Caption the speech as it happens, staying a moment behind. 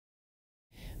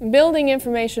Building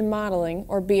Information Modeling,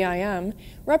 or BIM,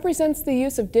 represents the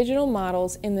use of digital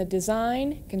models in the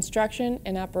design, construction,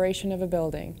 and operation of a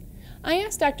building. I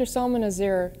asked Dr. Salman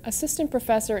Azhar, assistant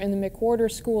professor in the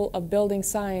McWhorter School of Building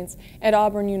Science at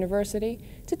Auburn University,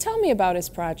 to tell me about his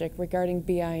project regarding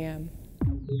BIM.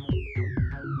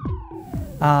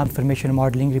 Information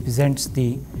modeling represents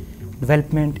the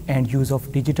development and use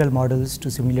of digital models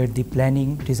to simulate the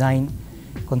planning, design,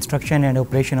 construction and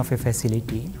operation of a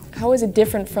facility. How is it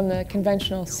different from the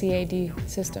conventional CAD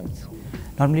systems?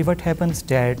 Normally what happens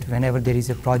that whenever there is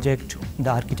a project, the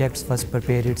architects first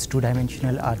prepare its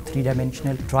two-dimensional or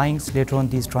three-dimensional drawings. Later on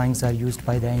these drawings are used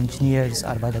by the engineers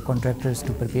or by the contractors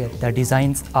to prepare the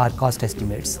designs or cost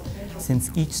estimates.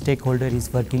 Since each stakeholder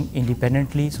is working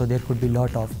independently, so there could be a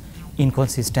lot of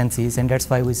inconsistencies, and that's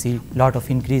why we see a lot of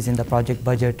increase in the project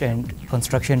budget and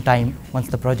construction time once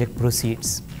the project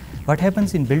proceeds. What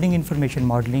happens in building information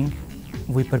modeling,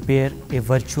 we prepare a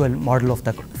virtual model of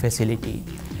the facility.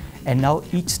 And now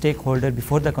each stakeholder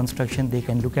before the construction, they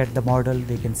can look at the model,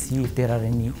 they can see if there are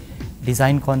any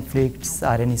design conflicts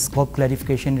or any scope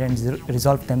clarification and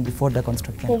resolve them before the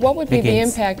construction Well, what would be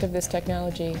begins. the impact of this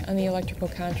technology on the electrical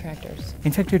contractors?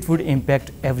 In fact, it would impact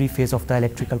every phase of the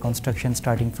electrical construction,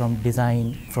 starting from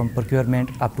design, from procurement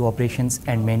up to operations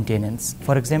and maintenance.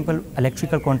 For example,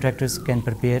 electrical contractors can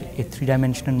prepare a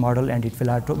three-dimensional model and it will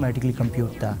automatically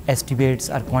compute the estimates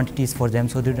or quantities for them,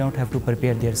 so they don't have to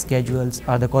prepare their schedules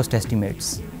or the cost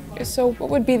estimates. So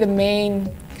what would be the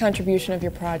main contribution of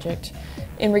your project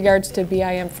in regards to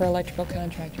BIM for electrical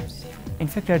contractors? In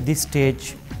fact, at this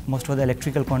stage, most of the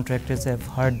electrical contractors have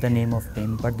heard the name of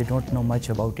BIM, but they don't know much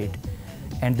about it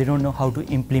and they don't know how to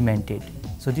implement it.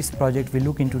 So this project will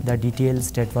look into the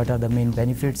details, that what are the main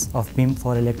benefits of BIM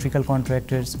for electrical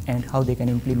contractors and how they can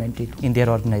implement it in their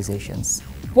organizations.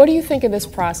 What do you think of this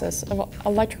process of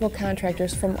electrical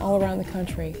contractors from all around the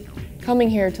country coming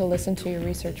here to listen to your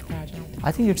research project?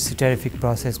 I think it's a terrific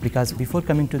process, because before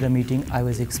coming to the meeting I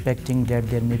was expecting that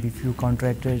there may be few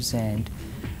contractors and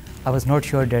I was not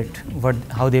sure that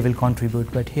how they will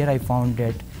contribute, but here I found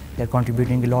that they're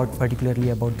contributing a lot, particularly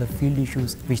about the field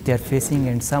issues which they are facing,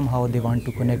 and somehow they want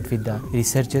to connect with the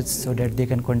researchers so that they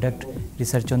can conduct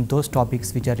research on those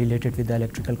topics which are related with the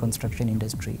electrical construction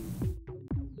industry.